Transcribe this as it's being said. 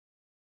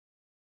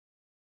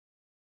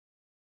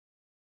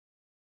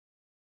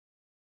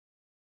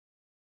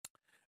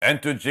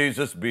And to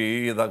Jesus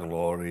be the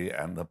glory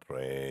and the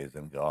praise.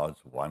 And God's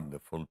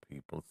wonderful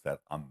people said,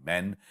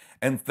 Amen.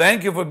 And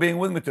thank you for being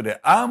with me today.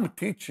 I'm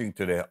teaching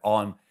today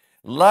on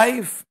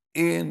life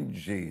in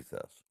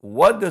Jesus.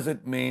 What does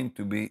it mean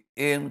to be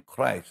in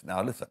Christ?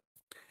 Now, listen,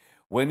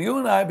 when you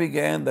and I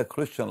began the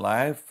Christian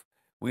life,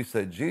 we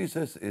said,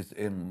 Jesus is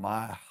in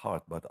my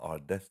heart, but our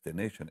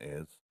destination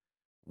is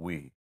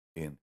we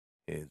in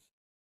his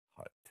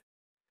heart.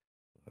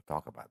 We'll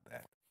talk about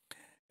that.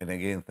 And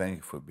again, thank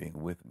you for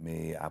being with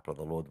me. I pray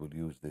the Lord will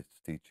use this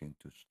teaching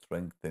to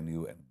strengthen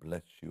you and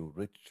bless you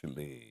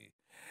richly.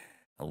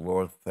 And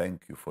Lord,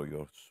 thank you for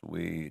your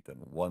sweet and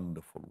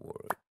wonderful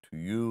word. To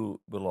you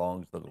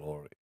belongs the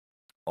glory,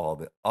 all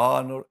the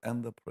honor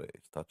and the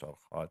praise. Touch our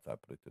hearts, I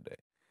pray today,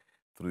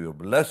 through your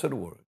blessed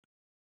word.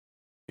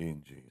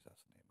 In Jesus'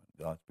 name.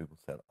 And God's people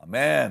said,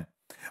 Amen.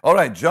 All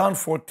right, John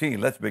 14.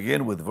 Let's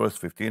begin with verse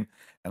 15.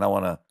 And I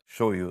want to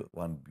show you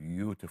one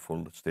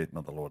beautiful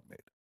statement the Lord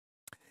made.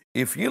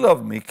 If ye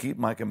love me, keep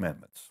my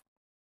commandments.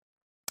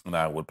 And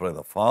I will pray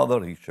the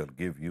Father, he shall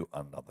give you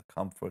another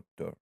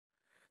comforter,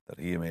 that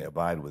he may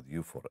abide with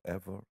you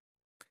forever,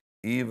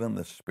 even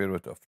the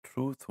Spirit of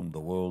truth, whom the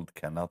world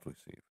cannot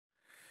receive,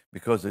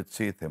 because it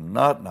seeth him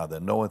not,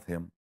 neither knoweth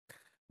him,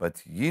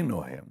 but ye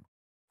know him,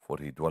 for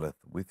he dwelleth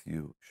with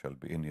you, shall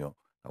be in you.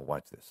 Now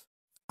watch this.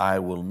 I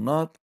will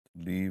not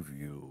leave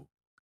you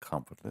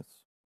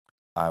comfortless.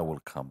 I will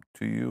come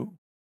to you.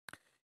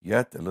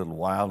 Yet a little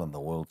while, and the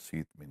world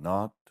seeth me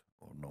not,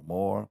 or no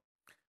more.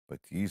 But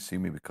ye see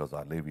me, because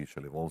I live, ye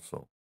shall live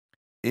also.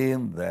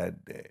 In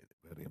that day,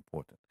 very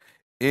important,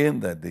 in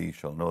that day ye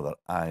shall know that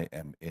I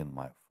am in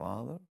my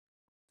Father,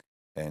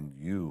 and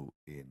you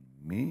in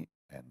me,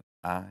 and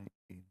I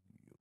in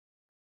you.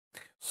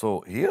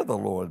 So here the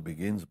Lord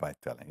begins by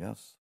telling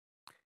us,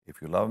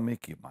 if you love me,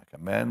 keep my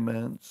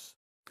commandments.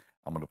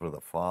 I'm going to pray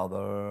the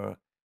Father,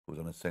 who's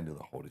going to send you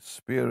the Holy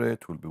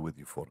Spirit, who will be with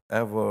you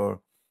forever.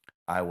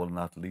 I will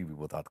not leave you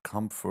without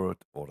comfort,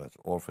 or as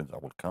orphans I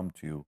will come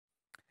to you.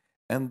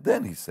 And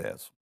then he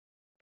says,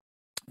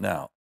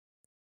 now,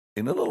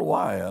 in a little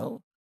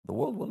while, the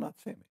world will not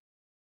see me,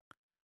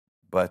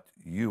 but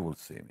you will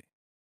see me.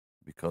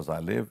 Because I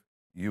live,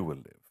 you will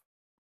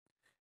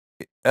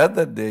live. At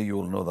that day, you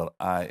will know that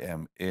I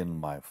am in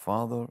my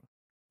Father,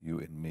 you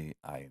in me,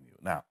 I in you.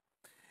 Now,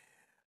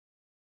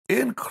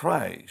 in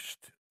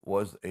Christ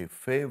was a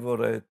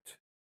favorite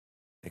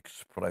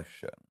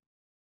expression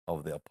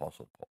of the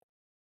Apostle Paul.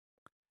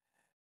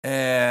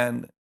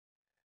 And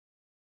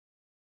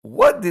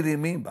what did he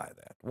mean by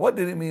that? What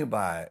did he mean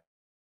by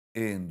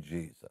in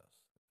Jesus,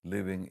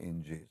 living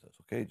in Jesus?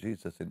 Okay,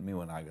 Jesus in me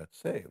when I got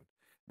saved.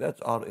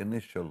 That's our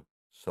initial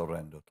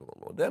surrender to the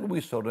Lord. Then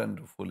we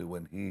surrender fully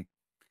when he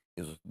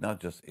is not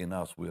just in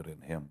us, we're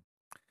in him.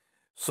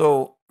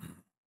 So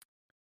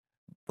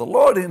the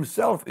Lord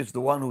himself is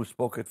the one who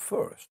spoke it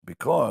first,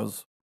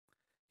 because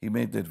he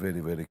made it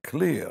very, very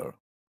clear.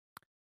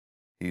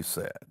 He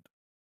said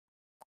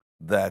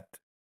that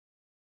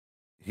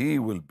he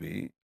will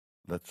be,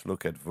 let's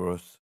look at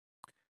verse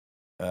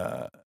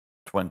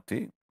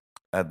 20,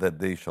 at that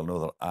day shall know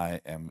that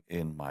I am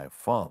in my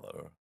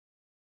Father,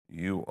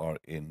 you are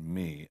in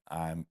me,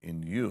 I'm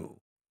in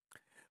you.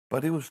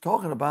 But he was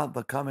talking about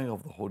the coming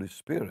of the Holy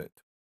Spirit.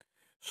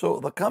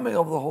 So the coming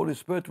of the Holy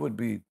Spirit would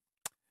be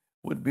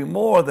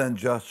more than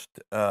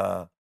just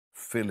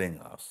filling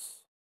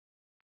us.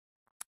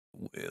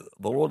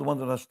 The Lord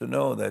wanted us to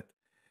know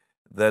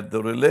that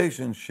the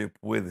relationship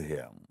with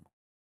him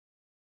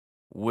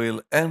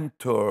will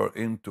enter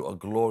into a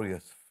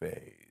glorious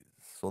phase.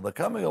 So the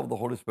coming of the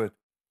Holy Spirit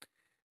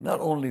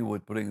not only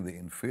would bring the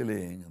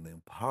infilling and the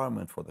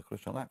empowerment for the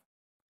Christian life,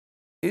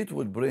 it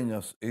would bring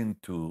us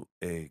into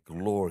a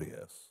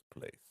glorious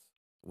place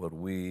where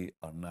we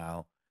are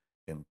now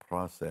in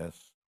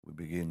process. We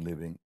begin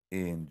living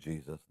in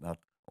Jesus, not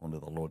only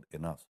the Lord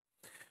in us.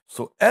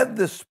 So at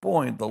this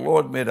point, the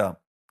Lord made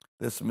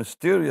this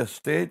mysterious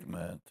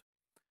statement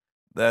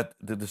that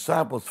the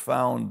disciples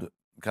found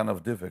kind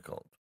of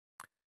difficult.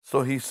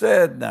 So he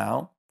said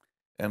now,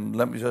 and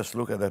let me just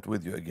look at that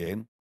with you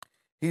again.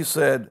 He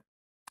said,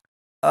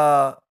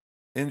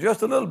 in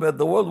just a little bit,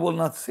 the world will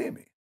not see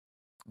me,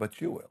 but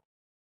you will.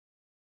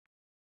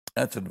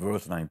 That's in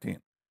verse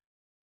 19.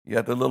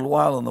 Yet a little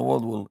while, and the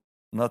world will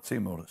not see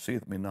me, or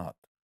seeth me not,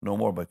 no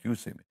more, but you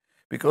see me.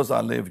 Because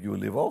I live, you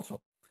live also.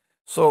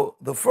 So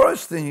the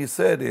first thing he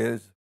said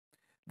is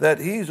that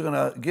he's going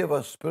to give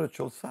us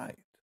spiritual sight.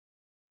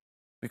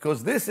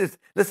 Because this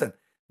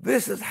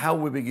is how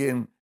we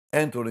begin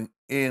entering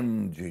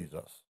in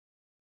Jesus.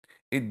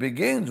 It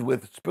begins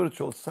with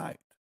spiritual sight.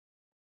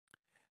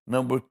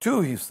 Number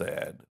two, he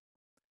said,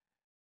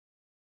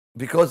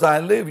 because I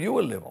live, you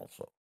will live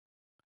also.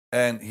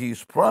 And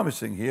he's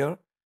promising here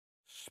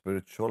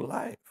spiritual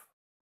life.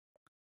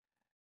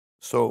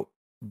 So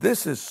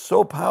this is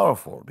so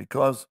powerful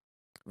because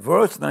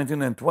verse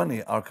 19 and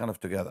 20 are kind of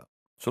together.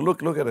 So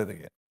look at it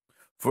again.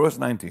 Verse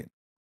 19.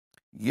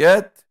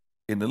 Yet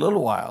in a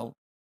little while,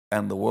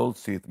 and the world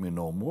seeth me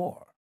no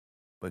more,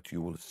 but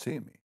you will see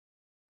me.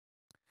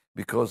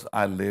 Because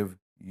I live,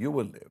 you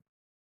will live.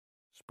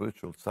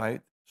 spiritual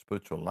sight,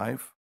 spiritual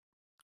life.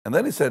 And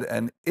then he said,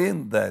 and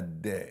in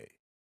that day,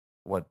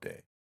 what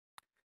day?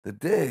 The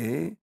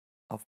day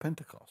of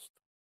Pentecost.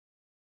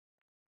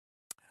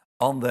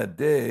 On that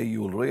day,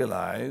 you will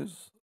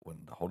realize, when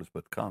the Holy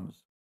Spirit comes,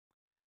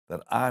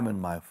 that I'm in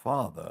my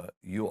Father,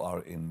 you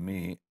are in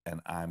me,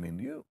 and I'm in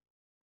you.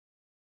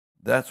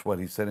 That's what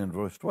he said in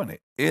verse 20.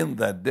 In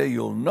that day,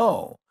 you'll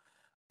know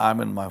I'm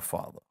in my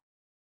Father,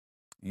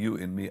 you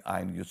in me,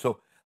 I in you. So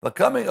the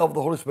coming of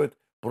the Holy Spirit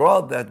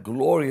brought that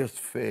glorious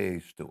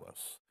phase to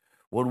us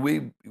when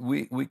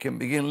we can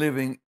begin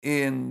living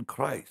in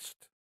Christ.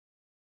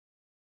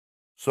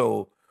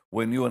 So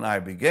when you and I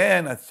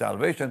began at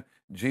salvation,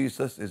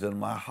 Jesus is in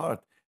my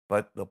heart.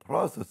 But the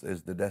process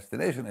is, the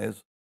destination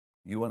is,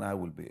 you and I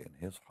will be in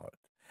his heart.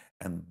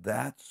 And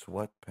that's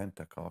what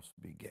Pentecost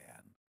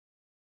began.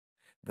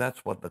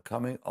 That's what the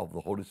coming of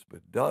the Holy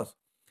Spirit does.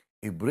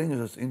 It brings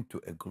us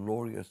into a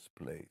glorious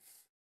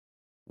place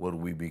where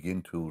we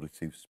begin to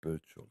receive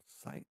spiritual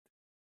sight,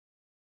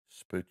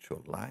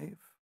 spiritual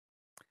life,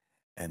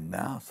 and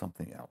now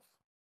something else.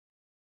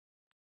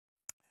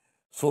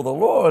 So the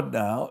Lord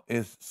now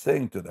is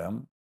saying to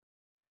them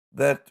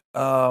that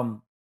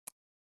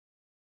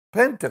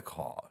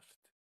Pentecost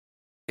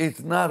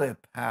is not a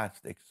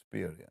past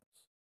experience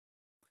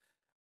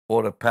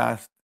or a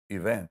past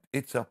event.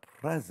 It's a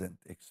present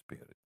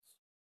experience.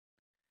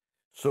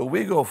 So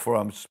we go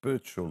from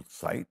spiritual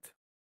sight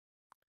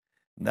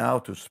now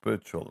to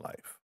spiritual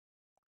life.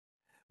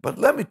 But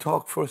let me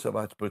talk first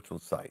about spiritual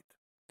sight.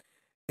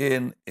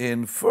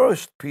 In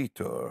First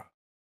Peter,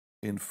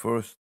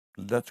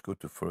 let's go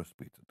to First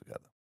Peter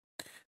together.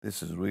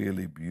 This is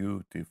really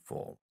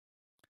beautiful.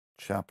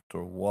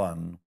 Chapter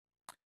 1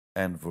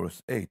 and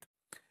verse 8.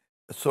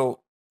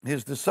 So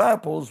his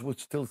disciples would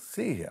still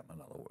see him,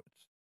 in other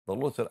words. The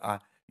Lord said,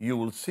 you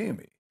will see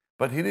me.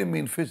 But he didn't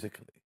mean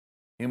physically.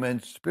 He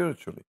meant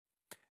spiritually.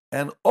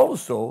 And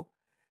also,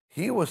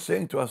 he was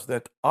saying to us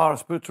that our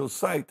spiritual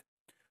sight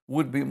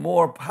would be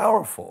more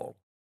powerful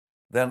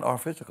than our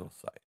physical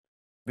sight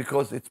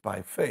because it's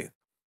by faith.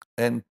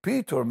 And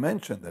Peter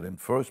mentioned that in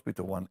 1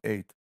 Peter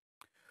 1:8,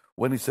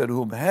 when he said,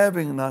 whom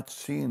having not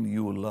seen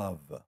you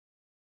love.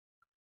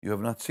 You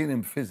have not seen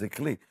him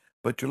physically,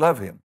 but you love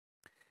him.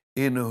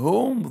 In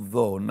whom,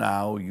 though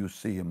now you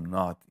see him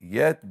not,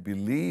 yet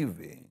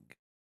believing,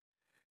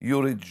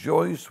 you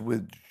rejoice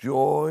with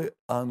joy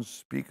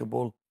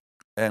unspeakable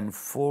and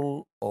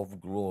full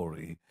of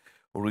glory,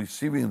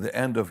 receiving the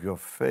end of your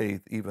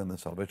faith, even the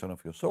salvation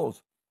of your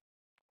souls.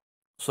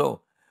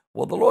 So,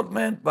 what the Lord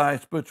meant by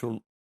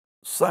spiritual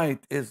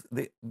sight is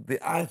the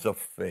eyes of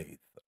faith.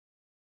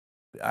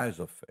 The eyes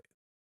of faith.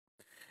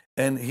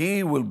 And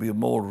he will be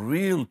more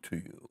real to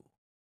you.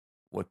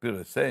 What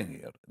Peter is saying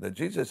here, that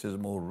Jesus is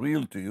more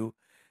real to you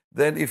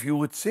than if you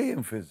would see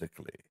him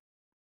physically.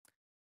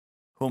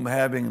 Whom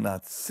having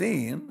not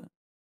seen,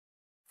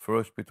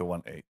 1 Peter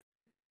 1:8,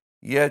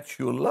 yet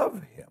you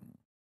love him.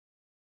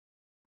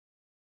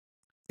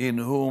 In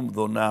whom,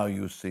 though now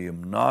you see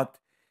him not,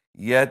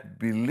 yet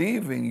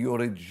believing you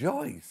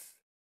rejoice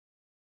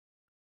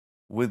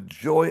with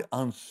joy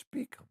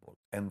unspeakable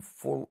and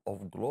full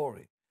of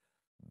glory.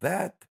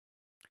 That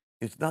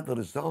is not the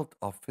result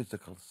of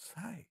physical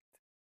sight.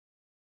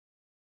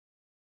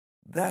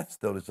 That's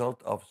the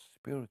result of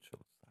spiritual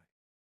sight.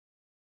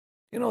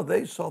 You know,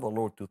 they saw the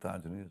Lord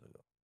 2,000 years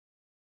ago,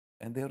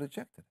 and they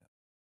rejected him.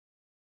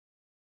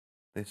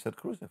 They said,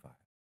 crucify him.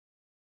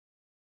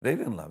 They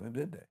didn't love him,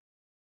 did they?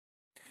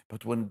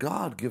 But when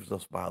God gives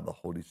us by the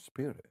Holy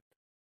Spirit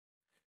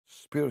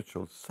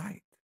spiritual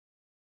sight,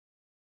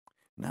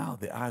 now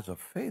the eyes of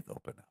faith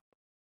open up.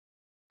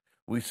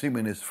 We see him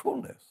in his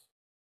fullness.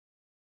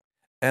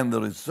 And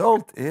the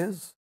result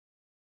is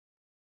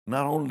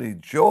not only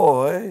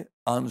joy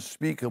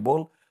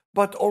unspeakable,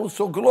 but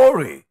also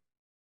glory,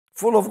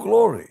 full of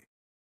glory.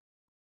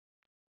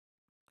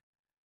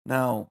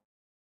 Now,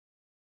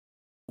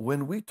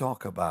 when we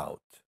talk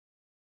about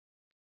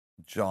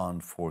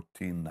John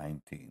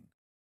 14:19,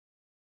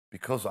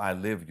 because I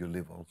live, you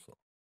live also,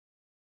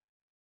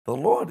 the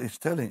Lord is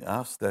telling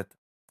us that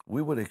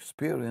we would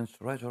experience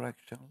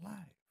resurrection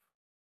life.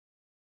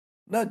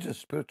 Not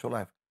just spiritual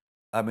life,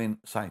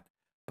 sight,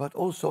 but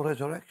also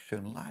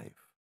resurrection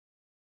life.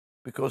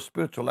 Because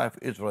spiritual life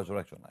is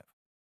resurrection life.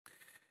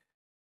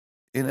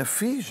 In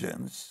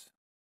Ephesians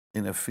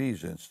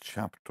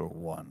chapter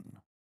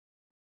 1,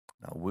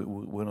 now we're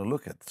going to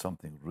look at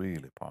something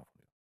really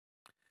powerful.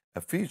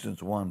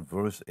 Ephesians 1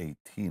 verse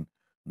 18,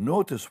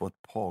 notice what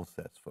Paul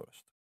says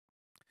first.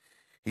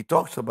 He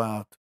talks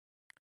about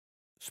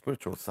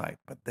spiritual sight,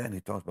 but then he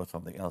talks about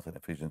something else in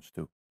Ephesians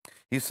 2.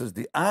 He says,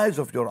 the eyes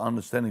of your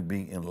understanding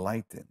being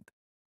enlightened,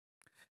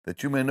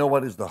 that you may know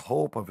what is the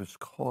hope of his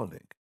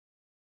calling,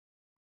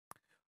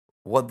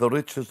 what the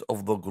riches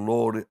of the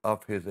glory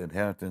of his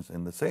inheritance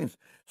in the saints.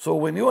 So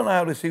when you and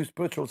I receive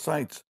spiritual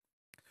sights,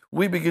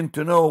 we begin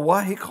to know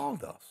why he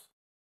called us.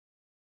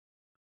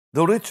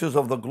 The riches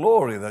of the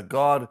glory that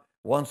God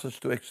wants us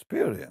to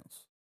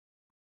experience.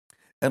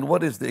 And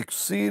what is the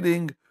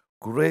exceeding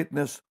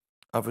greatness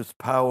of his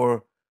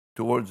power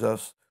towards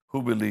us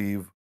who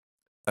believe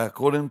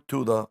according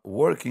to the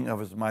working of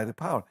his mighty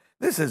power.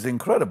 This is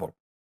incredible,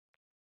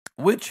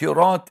 which he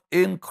wrought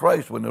in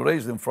Christ when he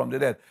raised him from the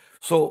dead.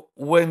 So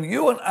when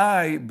you and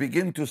I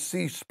begin to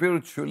see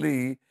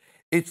spiritually,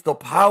 it's the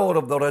power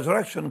of the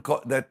resurrection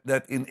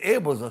that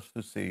enables us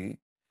to see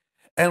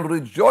and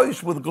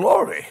rejoice with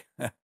glory.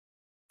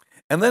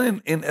 And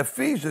then in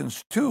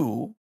Ephesians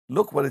 2,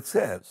 look what it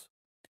says.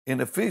 In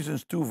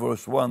Ephesians 2,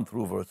 verse 1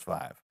 through verse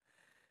 5.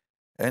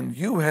 And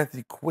you hath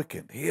he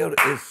quickened. Here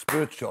is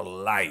spiritual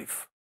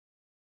life.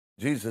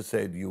 Jesus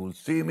said, you will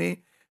see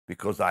me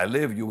because I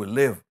live, you will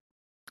live.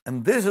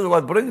 And this is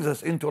what brings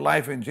us into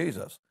life in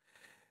Jesus.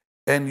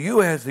 And you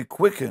has he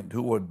quickened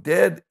who were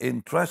dead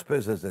in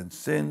trespasses and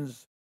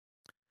sins,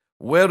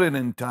 wherein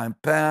in time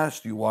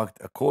past you walked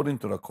according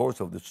to the course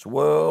of this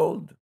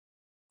world,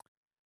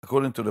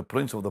 according to the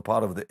prince of the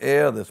power of the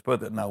air, the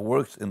spirit that now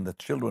works in the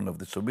children of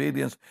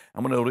disobedience.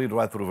 I'm going to read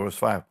right through verse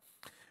 5.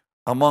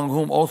 Among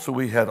whom also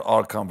we had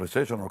our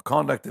conversation or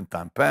conduct in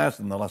time past,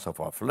 in the lust of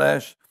our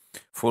flesh,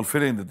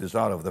 fulfilling the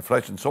desire of the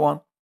flesh, and so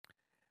on.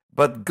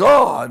 But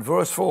God,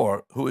 verse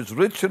 4, who is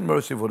rich in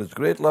mercy for his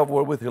great love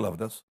wherewith he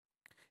loved us,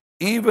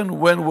 even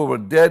when we were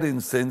dead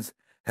in sins,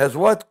 has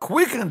what?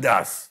 Quickened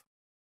us.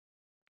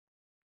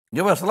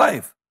 Give us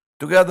life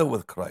together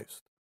with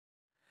Christ.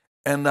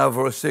 And now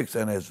verse 6,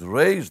 and has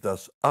raised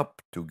us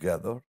up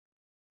together,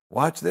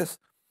 watch this,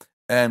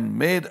 and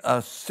made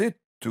us sit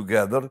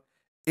together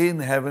in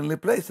heavenly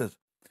places.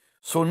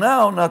 So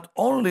now not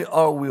only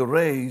are we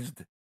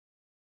raised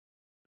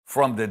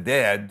from the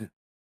dead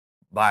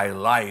by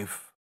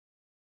life,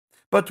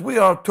 but we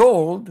are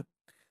told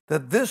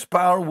that this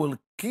power will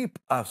keep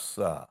us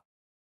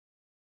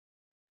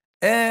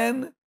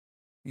in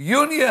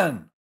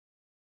union.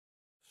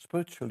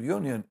 Spiritual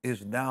union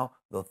is now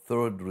the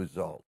third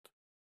result.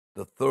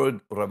 The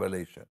third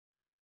revelation,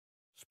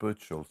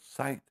 spiritual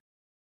sight,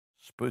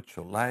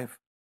 spiritual life,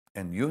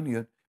 and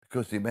union,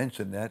 because he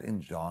mentioned that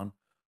in John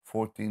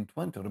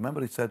 14:20.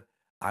 Remember, he said,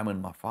 I'm in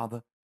my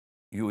Father,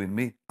 you in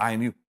me, I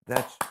in you.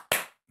 That's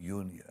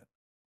union.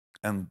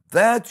 And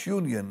that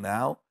union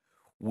now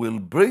will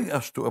bring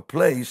us to a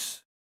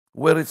place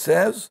where it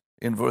says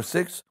in verse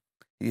 6,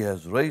 he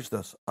has raised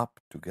us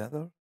up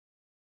together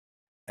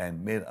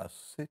and made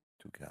us sit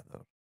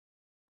together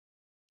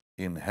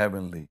in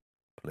heavenly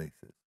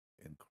places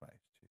in Christ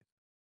Jesus.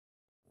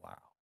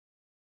 Wow.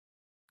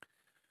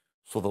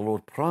 So the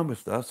Lord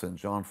promised us in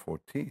John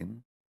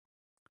 14,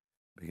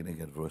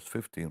 beginning at verse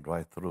 15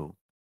 right through,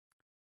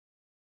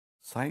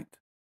 sight,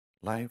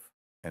 life,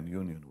 and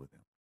union with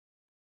him.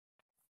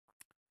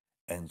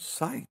 And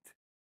sight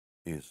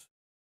is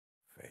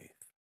faith.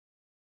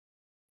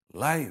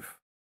 Life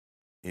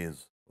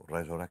is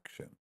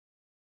resurrection.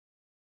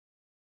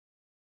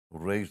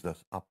 Raised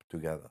us up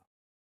together.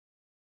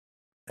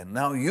 And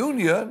now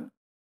union,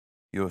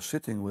 you're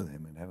sitting with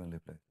him in heavenly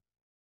places.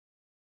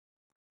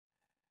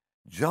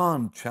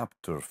 John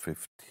chapter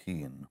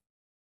 15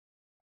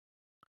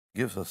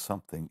 gives us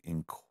something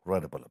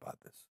incredible about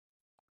this.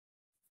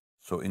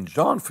 So in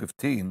John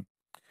 15,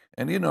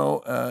 and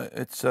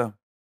it's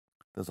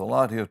there's a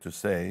lot here to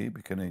say,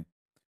 beginning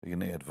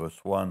at verse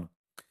 1.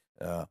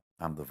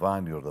 I'm the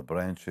vine, you're the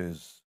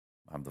branches.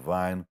 I'm the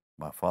vine,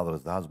 my Father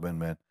is the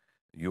husbandman,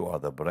 you are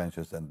the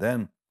branches. And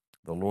then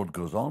the Lord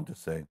goes on to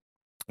say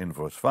in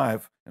verse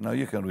 5, and now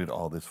you can read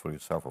all this for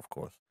yourself, of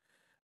course.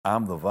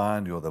 I'm the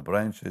vine, you're the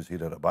branches, he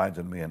that abides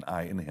in me and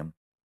I in him,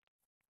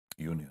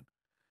 union.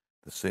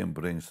 The same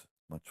brings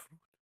much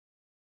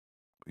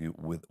fruit.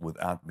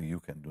 Without me, you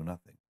can do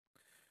nothing.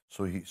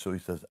 So he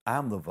says,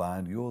 I'm the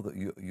vine, you're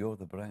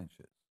the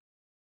branches.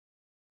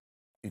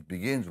 It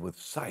begins with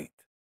sight,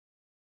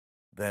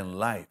 then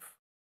life,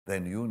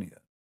 then union.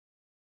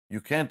 You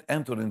can't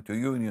enter into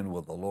union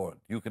with the Lord.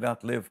 You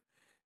cannot live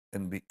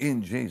and be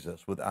in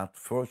Jesus without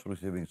first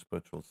receiving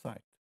spiritual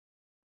sight.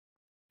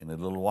 In a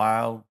little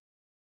while,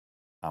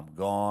 I'm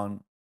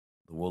gone.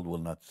 The world will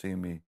not see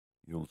me.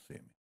 You'll see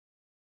me.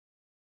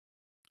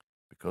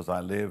 Because I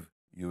live,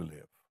 you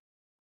live.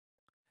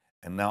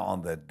 And now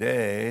on that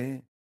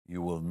day,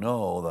 you will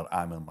know that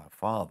I'm in my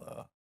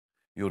Father.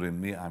 You're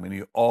in me, I'm in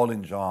you. All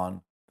in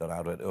John that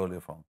I read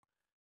earlier from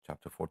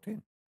chapter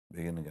 14,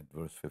 beginning at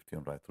verse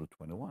 15 right through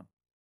 21.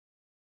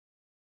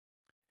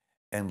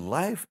 And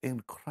life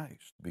in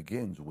Christ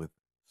begins with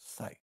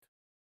sight.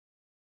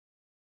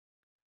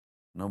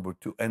 Number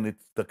 2, and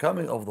it's the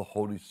coming of the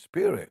Holy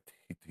Spirit,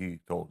 he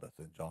told us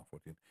in John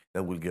 14,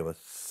 that will give us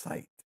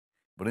sight,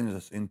 brings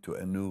us into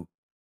a new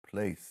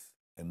place,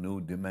 a new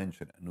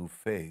dimension, a new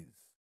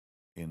phase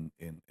in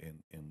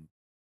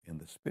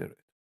the Spirit.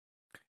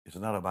 It's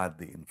not about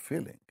the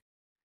infilling.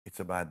 It's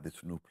about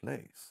this new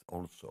place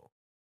also,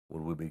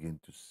 where we begin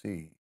to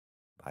see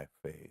by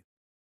faith,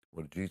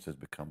 where Jesus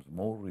becomes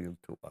more real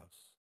to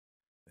us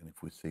than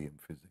if we see him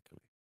physically.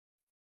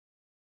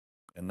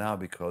 And now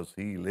because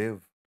he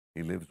lives,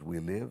 we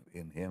live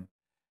in him,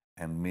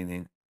 and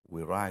meaning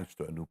we rise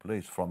to a new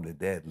place from the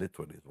dead,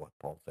 literally is what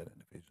Paul said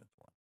in Ephesians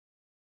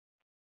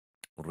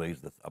 1.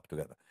 Raised us up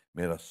together,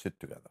 made us sit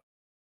together,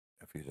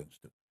 Ephesians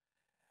 2.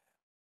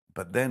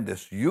 But then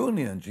this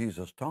union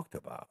Jesus talked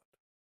about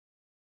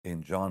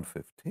in John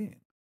 15.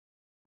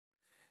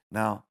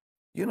 Now,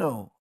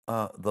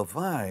 the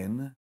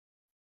vine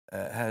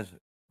has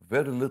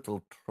very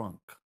little trunk.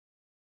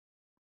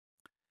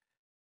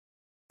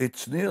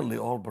 It's nearly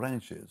all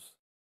branches.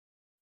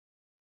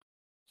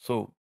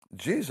 So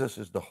Jesus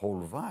is the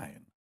whole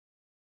vine.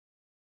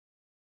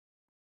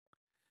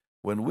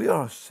 When we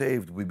are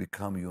saved, we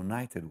become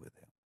united with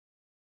him.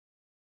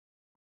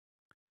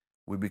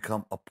 We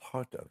become a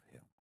part of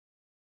him.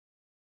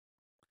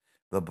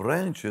 The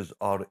branches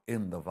are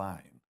in the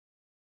vine.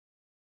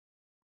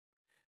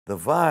 The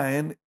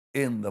vine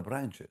in the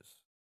branches.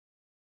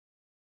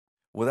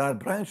 Without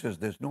branches,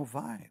 there's no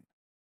vine.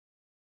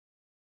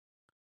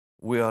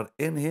 We are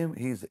in him,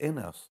 he's in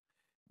us.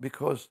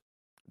 Because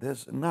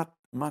there's not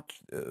much,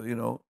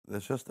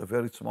 there's just a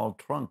very small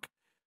trunk.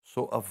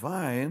 So a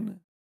vine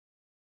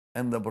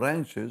and the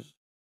branches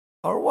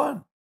are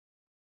one.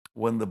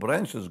 When the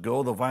branches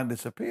go, the vine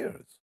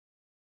disappears.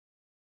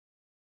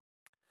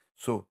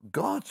 So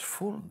God's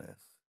fullness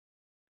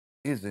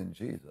is in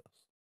Jesus.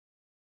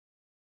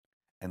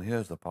 And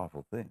here's the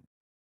powerful thing.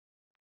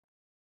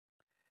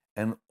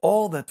 And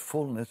all that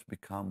fullness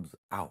becomes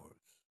ours.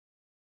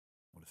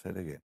 I'm going to say it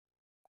again.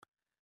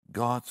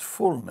 God's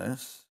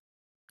fullness,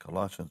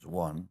 Colossians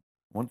 1,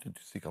 I want you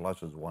to see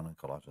Colossians 1 and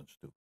Colossians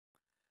 2.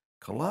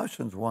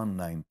 Colossians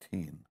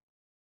 1:19,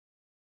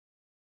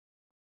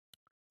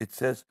 it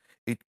says,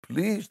 it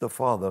pleased the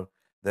Father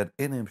that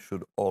in him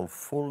should all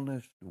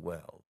fullness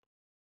dwell.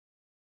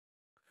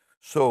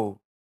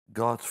 So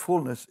God's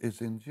fullness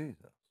is in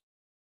Jesus.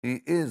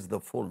 He is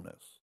the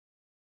fullness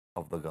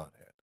of the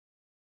Godhead.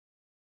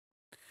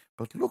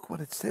 But look what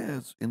it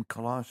says in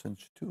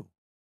Colossians 2.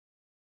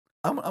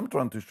 I'm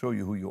trying to show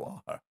you who you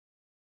are,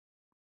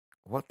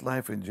 what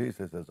life in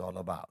Jesus is all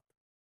about.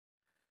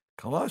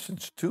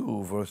 Colossians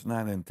 2, verse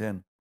 9 and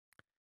 10,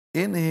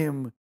 in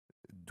him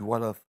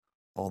dwelleth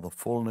all the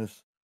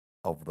fullness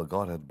of the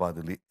Godhead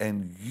bodily,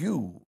 and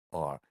you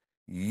are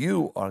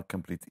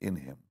complete in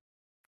him,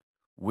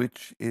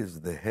 which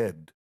is the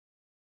head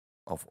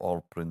of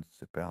all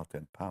principality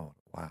and power.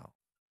 Wow.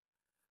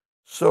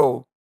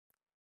 So,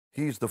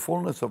 he's the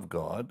fullness of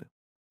God.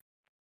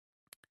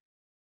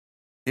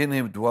 In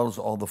him dwells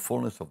all the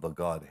fullness of the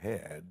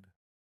Godhead.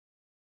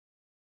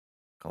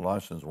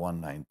 Colossians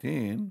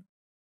 1:19,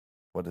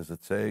 what does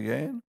it say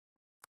again?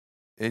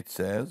 It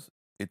says,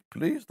 it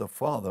pleased the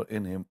Father,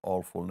 in him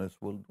all fullness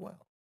will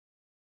dwell.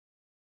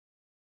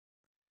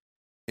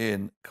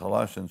 In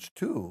Colossians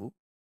 2,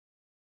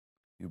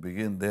 you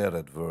begin there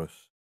at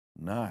verse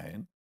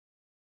 9,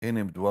 in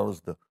him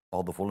dwells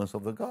all the fullness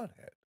of the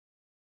Godhead,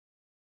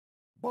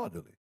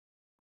 bodily.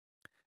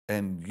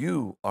 And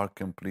you are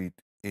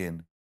complete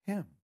in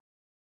him.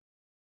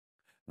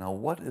 Now,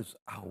 what is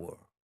our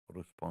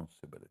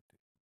responsibility?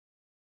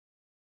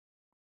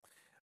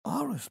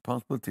 Our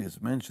responsibility is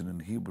mentioned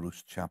in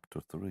Hebrews chapter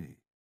 3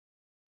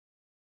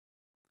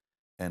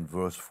 and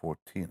verse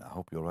 14. I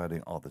hope you're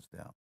writing all this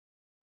down.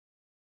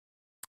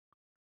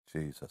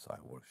 Jesus, I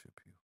worship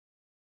you.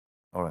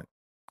 All right.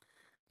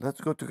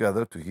 Let's go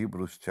together to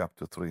Hebrews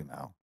chapter 3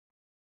 now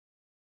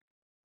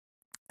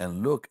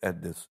and look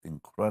at this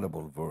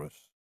incredible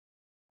verse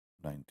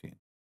 14.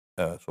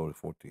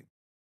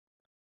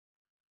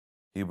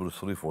 Hebrews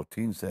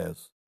 3:14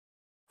 says,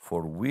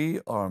 for we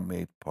are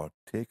made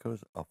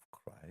partakers of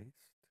Christ,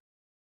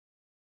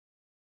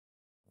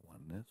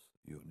 oneness,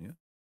 union,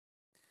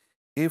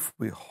 if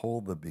we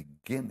hold the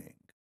beginning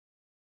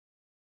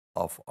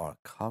of our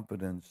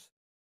confidence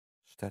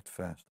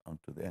steadfast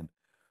unto the end.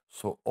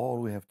 So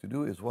all we have to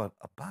do is what?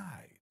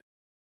 Abide.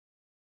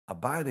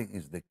 Abiding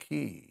is the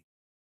key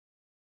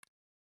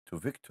to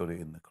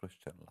victory in the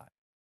Christian life.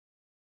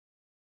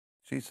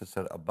 Jesus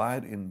said,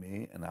 abide in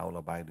me and I will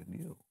abide in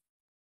you.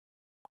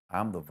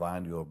 I'm the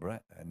vine,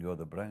 and you're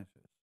the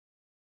branches.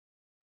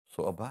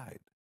 So abide.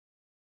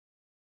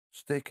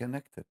 Stay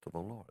connected to the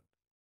Lord.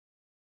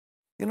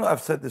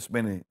 I've said this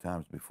many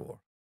times before.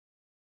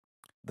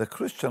 The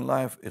Christian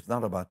life is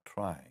not about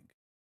trying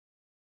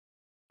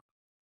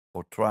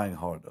or trying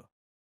harder.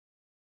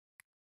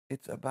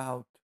 It's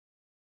about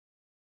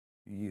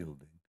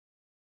yielding.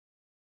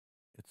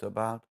 It's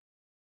about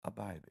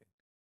abiding.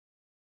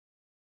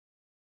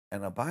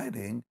 And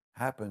abiding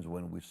happens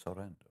when we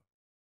surrender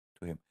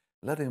to him.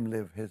 Let him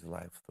live his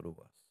life through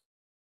us.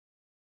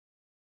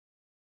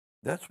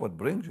 That's what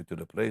brings you to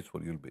the place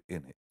where you'll be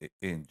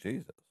in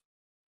Jesus.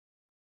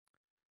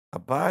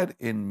 Abide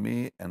in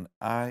me and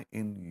I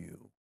in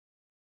you.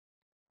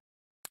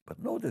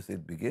 But notice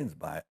it begins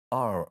by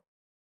our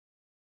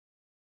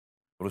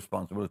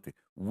responsibility.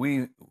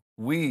 We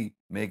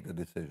make the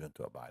decision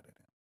to abide in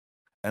him.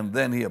 And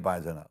then he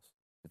abides in us.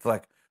 It's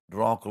like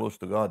draw close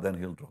to God, then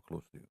he'll draw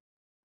close to you.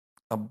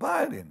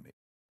 Abide in me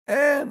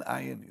and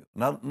I in you.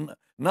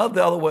 Not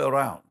the other way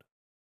around.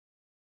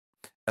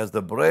 As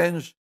the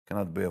branch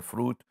cannot bear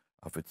fruit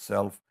of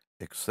itself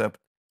except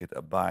it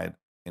abide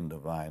in the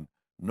vine,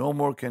 no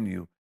more can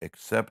you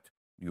except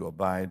you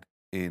abide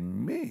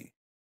in me.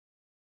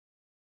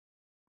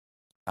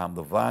 I'm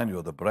the vine,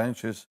 you're the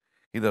branches.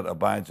 He that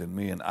abides in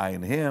me and I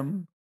in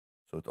him,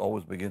 so it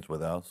always begins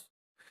with us,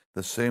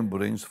 the same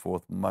brings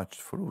forth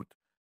much fruit.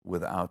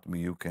 Without me,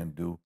 you can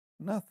do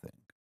nothing.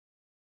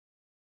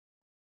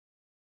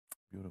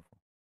 Beautiful.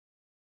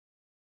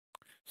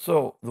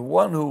 So the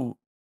one who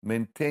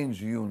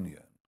maintains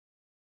union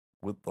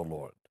with the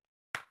Lord,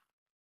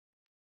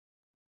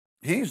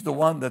 he's the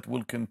one that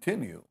will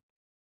continue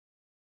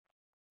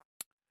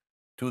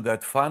to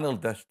that final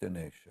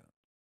destination.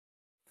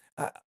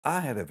 I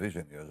had a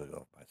vision years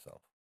ago of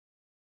myself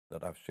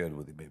that I've shared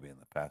with you maybe in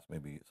the past.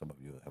 Maybe some of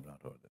you have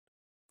not heard it.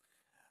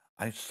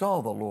 I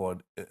saw the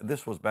Lord.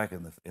 This was back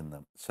in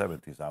the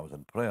 70s. I was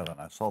in prayer and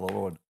I saw the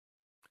Lord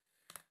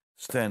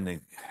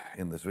standing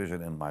in this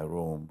vision in my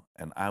room,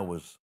 and I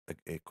was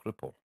a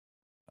cripple.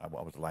 I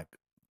was like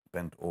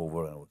bent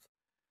over, and it was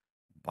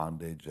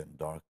bondage and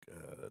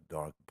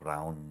dark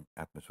brown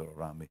atmosphere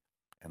around me.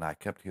 And I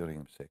kept hearing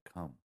him say,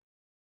 "Come,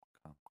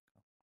 come,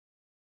 come."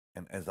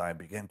 And as I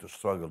began to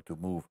struggle to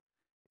move,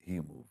 he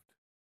moved.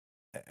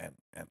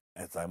 And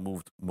as I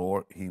moved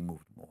more, he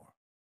moved more.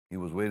 He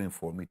was waiting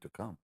for me to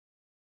come.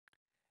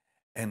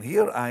 And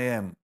here I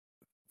am,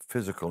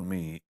 physical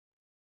me,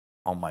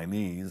 on my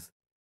knees,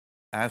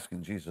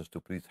 asking Jesus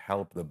to please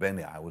help the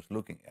Benny I was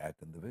looking at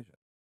in the vision.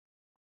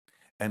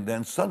 And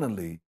then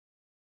suddenly,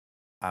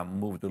 I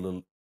moved a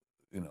little,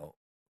 you know,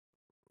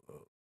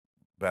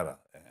 better,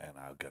 and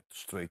I got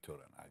straighter,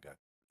 and I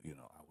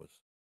was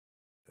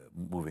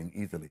moving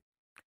easily.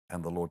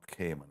 And the Lord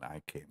came, and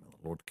I came, and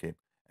the Lord came,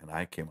 and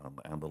I came,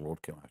 and the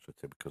Lord came, I should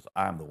say, because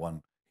I'm the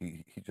one.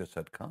 He just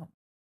said, "Come."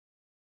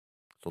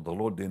 So the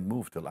Lord didn't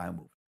move till I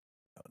moved.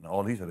 And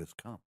all he said is,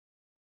 "Come."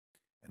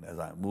 And as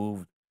I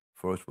moved,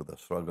 first with a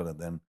struggle, and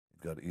then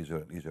it got easier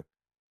and easier.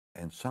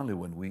 And suddenly,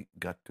 when we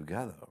got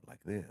together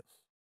like this,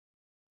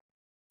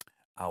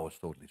 I was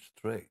totally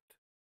straight,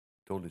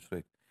 totally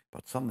straight.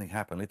 But something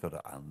happened later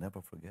that I'll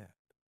never forget,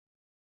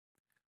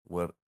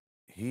 where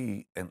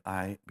he and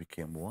I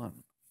became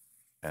one,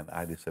 and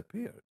I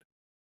disappeared,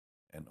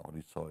 and all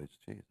he saw is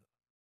Jesus.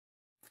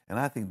 And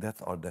I think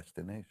that's our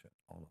destination,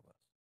 all of us.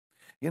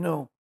 You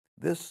know,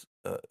 this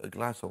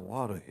glass of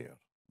water here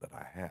that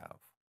I have,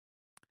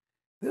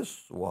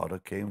 this water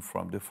came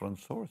from different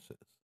sources.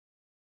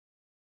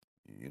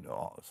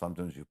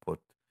 Sometimes you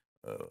put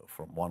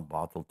from one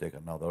bottle, take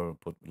another,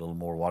 put a little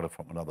more water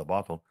from another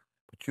bottle,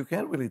 but you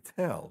can't really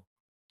tell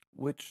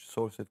which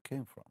source it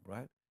came from,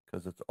 right?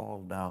 Because it's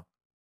all now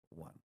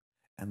one.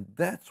 And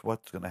that's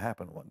what's going to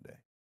happen one day.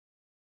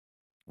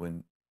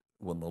 When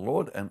the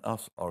Lord and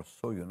us are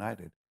so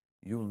united,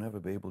 you'll never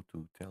be able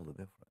to tell the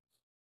difference.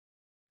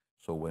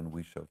 So when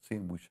we shall see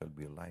him, we shall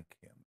be like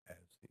him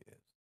as he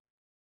is.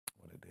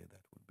 What a day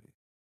that would be.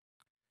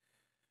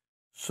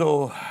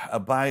 So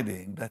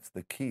abiding, that's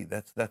the key.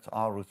 That's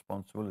our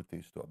responsibility,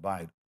 is to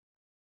abide.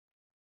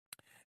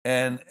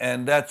 And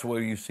that's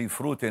where you see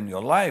fruit in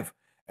your life.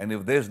 And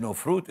if there's no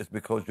fruit, it's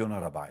because you're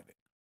not abiding.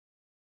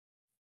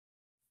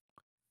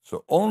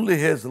 So only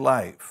his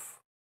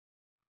life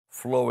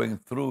flowing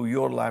through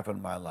your life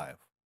and my life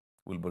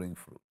will bring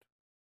fruit.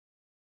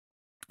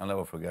 I'll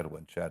never forget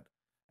when Chad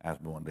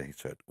asked me one day, he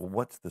said, "Well,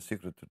 what's the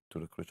secret to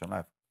the Christian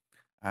life?"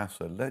 I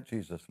said, "Let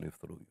Jesus live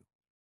through you.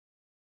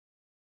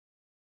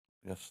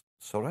 Just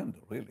surrender,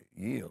 really,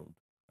 yield."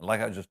 Like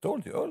I just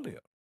told you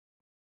earlier,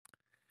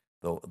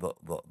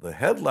 the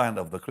headline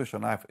of the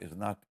Christian life is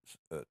not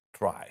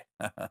try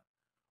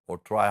or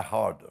try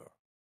harder.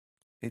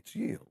 It's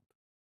yield,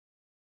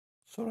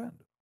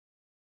 surrender.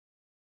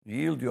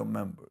 Yield your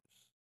members,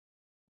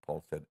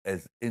 Paul said,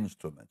 as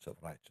instruments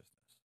of righteousness.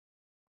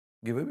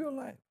 Give him your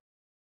life.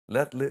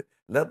 Let the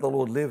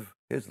Lord live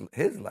his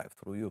life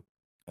through you,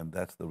 and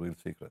that's the real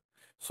secret.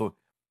 So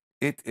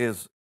it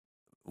is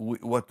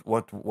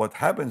what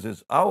happens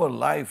is our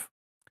life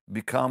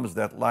becomes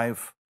that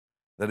life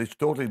that is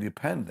totally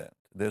dependent.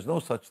 There's no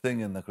such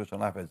thing in the Christian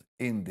life as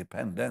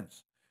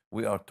independence.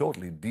 We are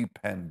totally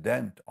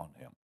dependent on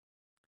him.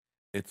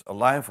 It's a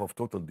life of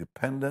total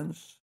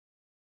dependence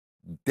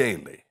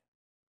daily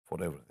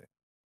for everything.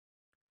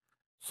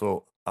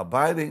 So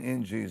abiding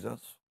in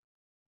Jesus,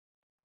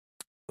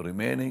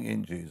 remaining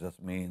in Jesus,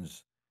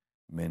 means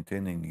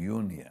maintaining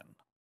union,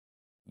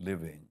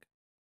 living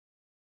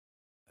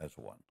as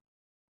one.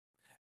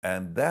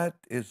 And that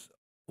is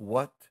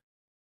what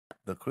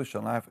the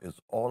Christian life is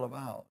all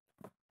about.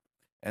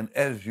 And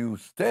as you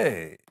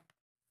stay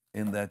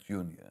in that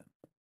union,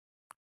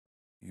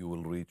 you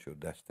will reach your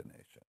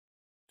destination,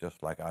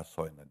 just like I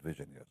saw in that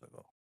vision years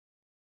ago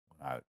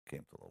when I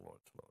came to the Lord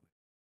slowly.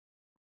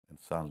 And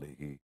suddenly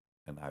he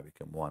and I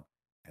became one,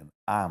 and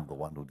I'm the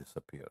one who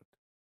disappeared.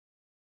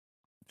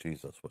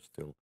 Jesus was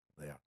still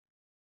there.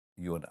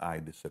 You and I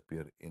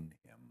disappeared in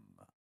him.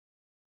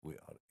 We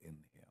are in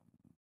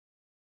him.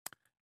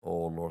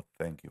 Oh, Lord,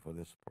 thank you for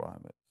this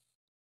promise.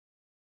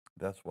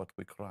 That's what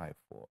we cry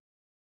for,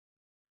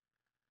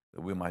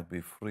 that we might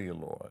be free,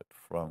 Lord,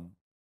 from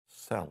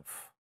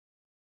self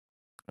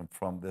and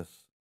from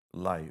this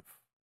life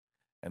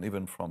and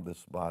even from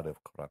this body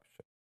of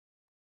corruption,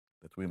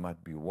 that we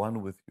might be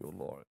one with you,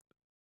 Lord.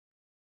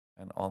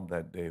 And on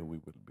that day, we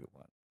will be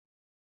one.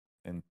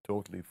 and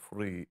totally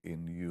free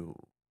in you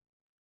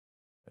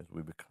as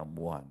we become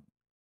one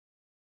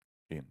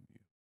in you.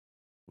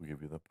 We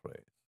give you the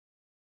praise.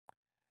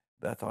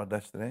 That's our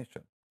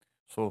destination.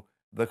 So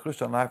the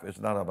Christian life is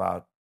not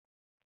about,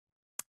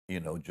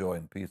 joy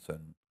and peace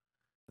and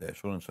the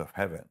assurance of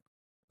heaven.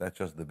 That's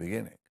just the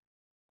beginning.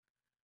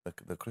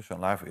 The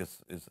Christian life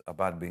is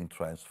about being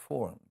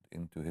transformed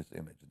into his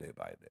image day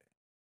by day,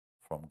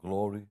 from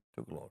glory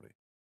to glory,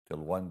 till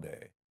one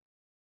day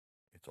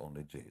it's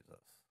only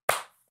Jesus.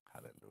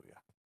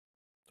 Hallelujah.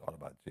 It's all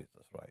about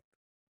Jesus, right?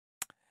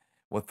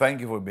 Well, thank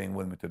you for being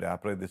with me today. I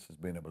pray this has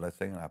been a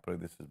blessing, and I pray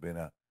this has been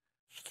a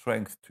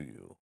strength to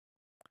you.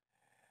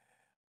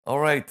 All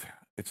right,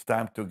 it's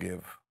time to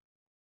give.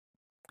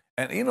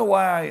 And you know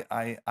why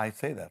I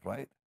say that,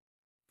 right?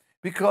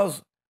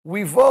 Because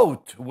we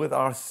vote with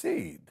our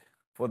seed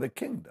for the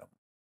kingdom.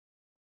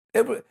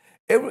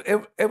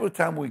 Every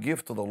time we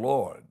give to the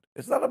Lord,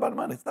 it's not about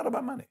money. It's not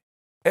about money.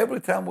 Every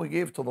time we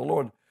give to the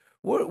Lord,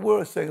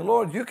 we're saying,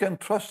 Lord, you can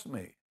trust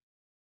me.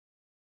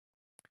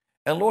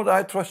 And Lord,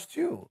 I trust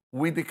you.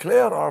 We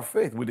declare our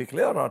faith. We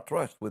declare our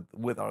trust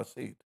with our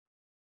seed.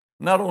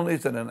 Not only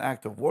is it an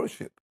act of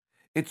worship,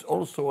 it's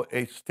also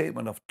a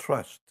statement of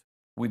trust.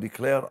 We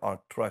declare our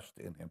trust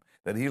in him,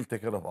 that he'll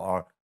take care of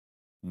our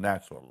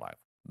natural life,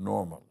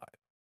 normal life.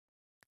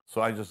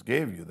 So I just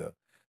gave you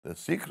the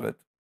secret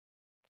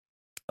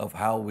of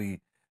how we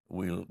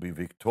will be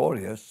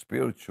victorious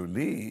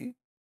spiritually.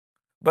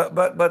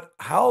 But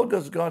how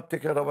does God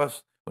take care of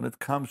us when it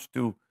comes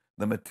to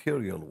the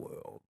material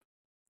world?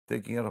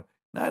 Taking care of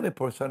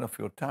 90% of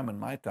your time and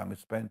my time is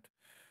spent,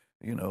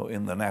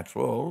 in the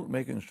natural,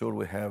 making sure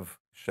we have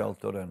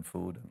shelter and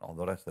food and all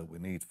the rest that we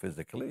need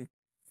physically.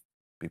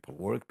 People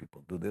work,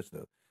 people do this,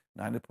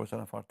 90%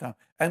 of our time.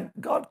 And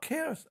God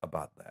cares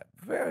about that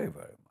very,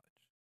 very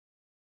much.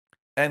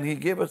 And he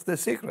gave us the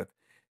secret.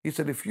 He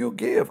said, if you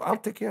give, I'll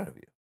take care of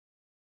you.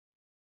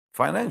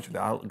 Financially,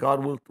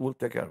 God will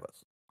take care of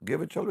us.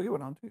 Give it, shall we give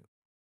it unto you.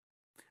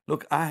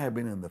 Look, I have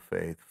been in the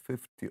faith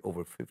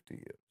over 50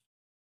 years.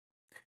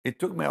 It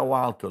took me a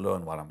while to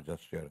learn what I'm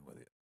just sharing with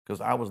you,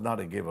 because I was not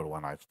a giver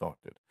when I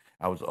started.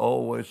 I was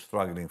always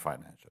struggling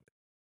financially.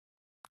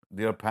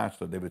 Dear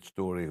Pastor David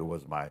Story, who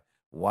was my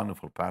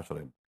wonderful pastor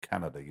in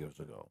Canada years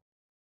ago,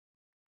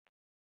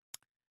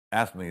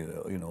 asked me,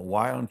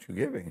 why aren't you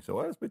giving? He said,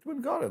 well, it's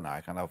between God and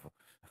I. Kind of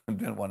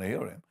didn't want to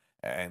hear him.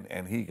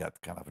 And he got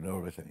kind of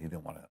nervous and he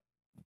didn't want to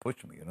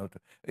push me,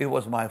 It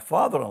was my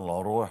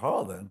father-in-law, Roy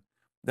Harlan,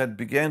 that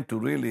began to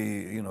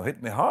really,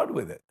 hit me hard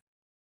with it.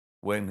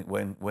 When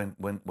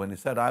he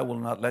said, I will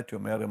not let you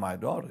marry my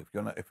daughter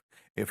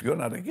if you're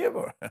not a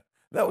giver.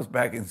 That was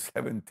back in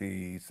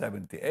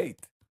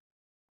 78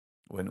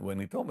 when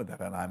he told me that,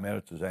 and I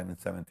married Suzanne in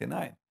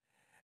 79.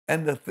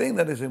 And the thing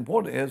that is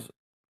important is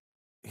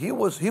he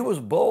was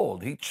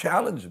bold. He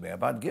challenged me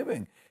about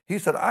giving. He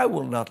said, I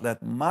will not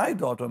let my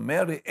daughter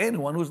marry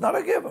anyone who's not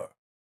a giver,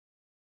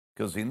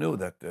 because he knew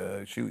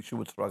that she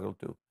would struggle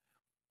too.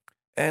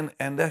 And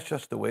that's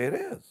just the way it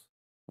is.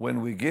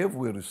 When we give,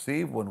 we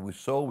receive. When we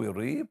sow, we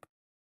reap.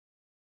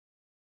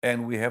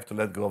 And we have to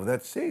let go of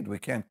that seed. We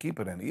can't keep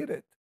it and eat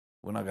it.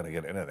 We're not going to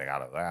get anything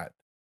out of that.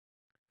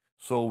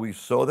 So we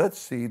sow that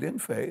seed in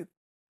faith.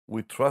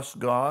 We trust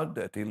God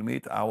that he'll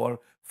meet our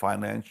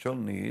financial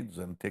needs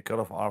and take care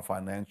of our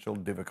financial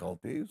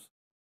difficulties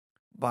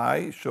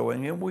by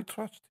showing him we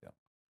trust him.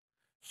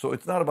 So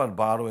it's not about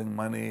borrowing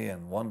money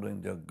and wondering,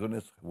 dear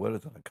goodness, where is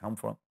it going to come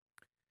from?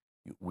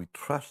 We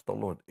trust the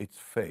Lord. It's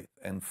faith.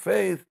 And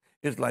faith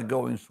is like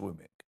going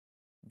swimming.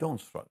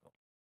 Don't struggle.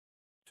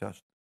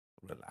 Just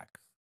relax.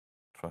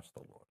 Trust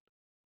the Lord.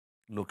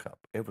 Look up.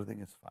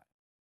 Everything is fine.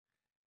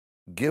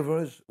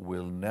 Givers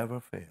will never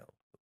fail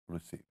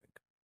receiving.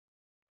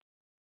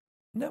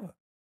 Never.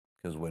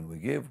 Because when we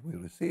give, we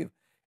receive.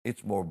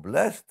 It's more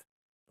blessed,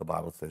 the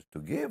Bible says, to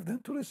give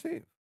than to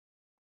receive.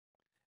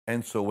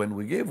 And so when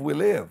we give, we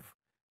live.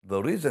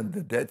 The reason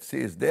the Dead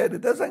Sea is dead,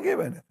 it doesn't give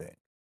anything.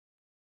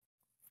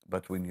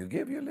 But when you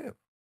give, you live.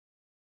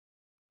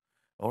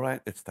 All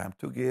right, it's time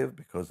to give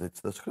because it's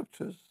the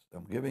scriptures.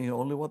 I'm giving you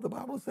only what the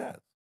Bible says.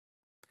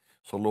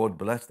 So Lord,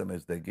 bless them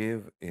as they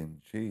give in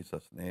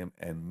Jesus' name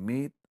and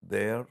meet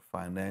their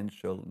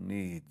financial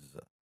needs.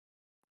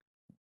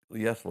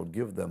 Yes, Lord,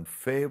 give them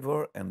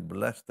favor and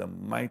bless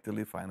them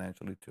mightily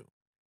financially too.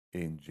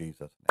 In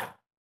Jesus' name.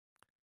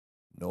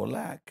 No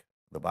lack.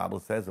 The Bible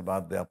says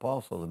about the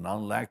apostles,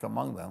 none lacked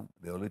among them,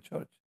 the early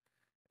church.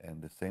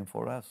 And the same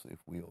for us if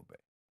we obey.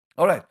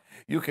 All right,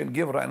 you can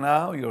give right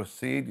now your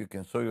seed. You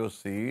can sow your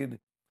seed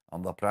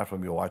on the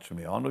platform you're watching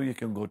me on, or you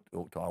can go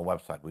to our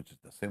website, which is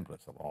the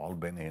simplest of all,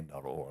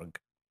 bennyhinn.org,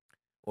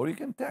 or you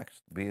can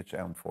text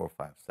BHM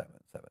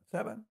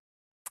 45777.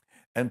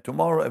 And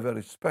tomorrow, a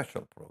very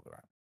special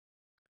program.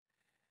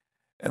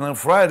 And on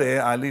Friday,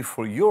 I leave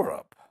for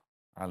Europe.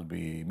 I'll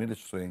be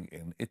ministering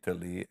in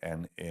Italy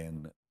and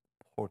in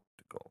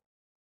Portugal.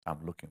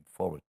 I'm looking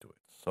forward to it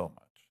so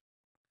much.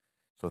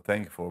 So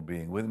thank you for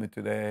being with me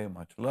today.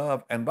 Much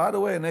love. And by the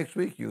way, next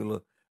week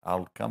you'll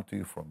I'll come to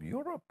you from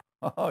Europe.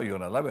 Oh, you're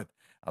going to love it.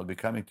 I'll be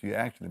coming to you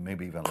actually,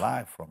 maybe even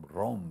live from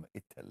Rome,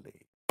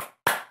 Italy.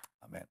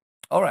 Amen.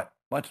 All right.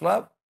 Much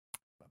love.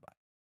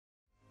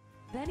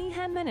 Bye-bye. Benny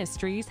Hinn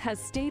Ministries has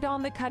stayed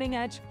on the cutting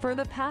edge for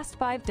the past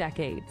 5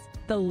 decades.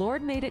 The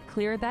Lord made it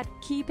clear that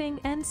keeping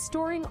and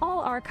storing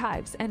all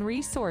archives and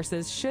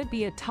resources should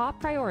be a top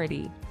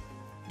priority.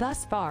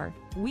 Thus far,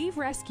 we've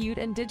rescued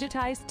and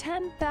digitized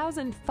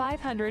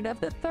 10,500 of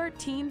the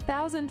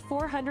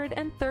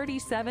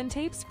 13,437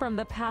 tapes from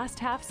the past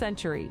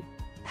half-century.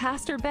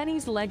 Pastor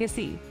Benny's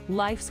legacy,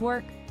 life's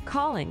work,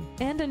 calling,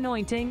 and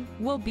anointing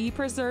will be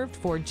preserved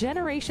for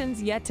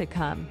generations yet to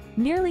come.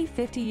 Nearly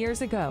 50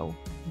 years ago,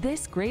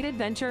 this great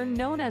adventure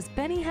known as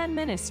Benny Hinn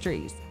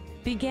Ministries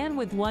began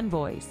with one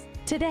voice.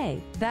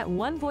 Today, that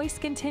one voice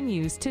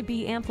continues to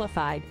be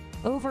amplified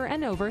over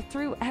and over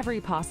through every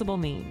possible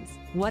means.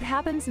 What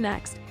happens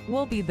next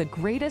will be the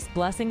greatest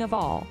blessing of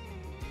all.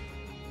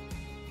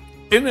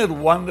 Isn't it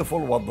wonderful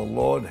what the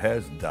Lord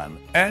has done?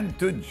 And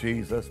to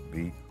Jesus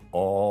be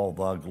all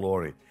the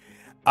glory.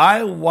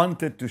 I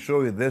wanted to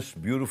show you this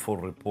beautiful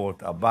report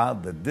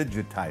about the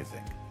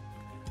digitizing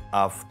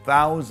of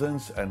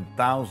thousands and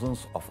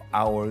thousands of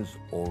hours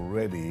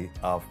already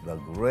of the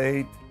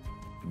great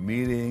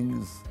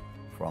meetings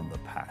from the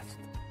past.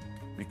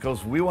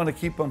 Because we want to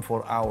keep them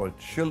for our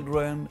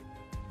children,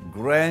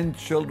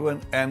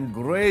 grandchildren, and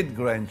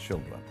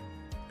great-grandchildren.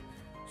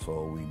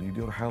 So we need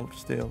your help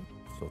still.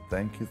 So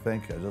thank you. I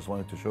just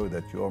wanted to show you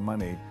that your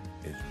money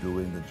is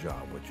doing the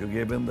job. What you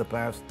gave in the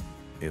past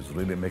is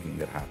really making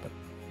it happen.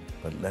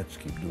 But let's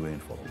keep doing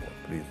it for the Lord.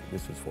 Please,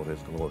 this is for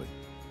His glory.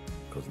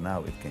 Because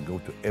now it can go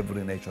to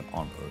every nation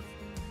on earth,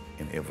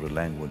 in every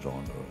language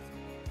on earth,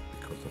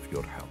 because of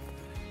your help.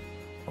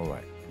 All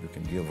right, you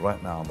can give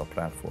right now on the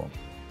platform.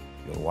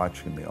 You're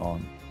watching me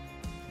on.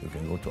 You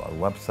can go to our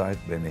website,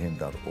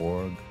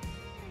 bennyhinn.org,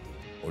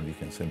 or you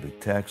can simply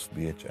text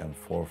BHM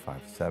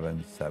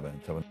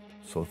 45777.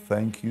 So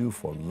thank you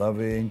for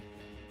loving,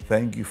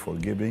 thank you for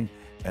giving,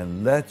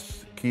 and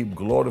let's keep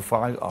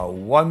glorifying our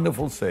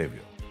wonderful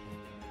Savior.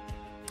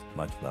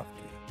 Much love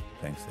to you.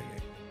 Thanks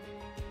again.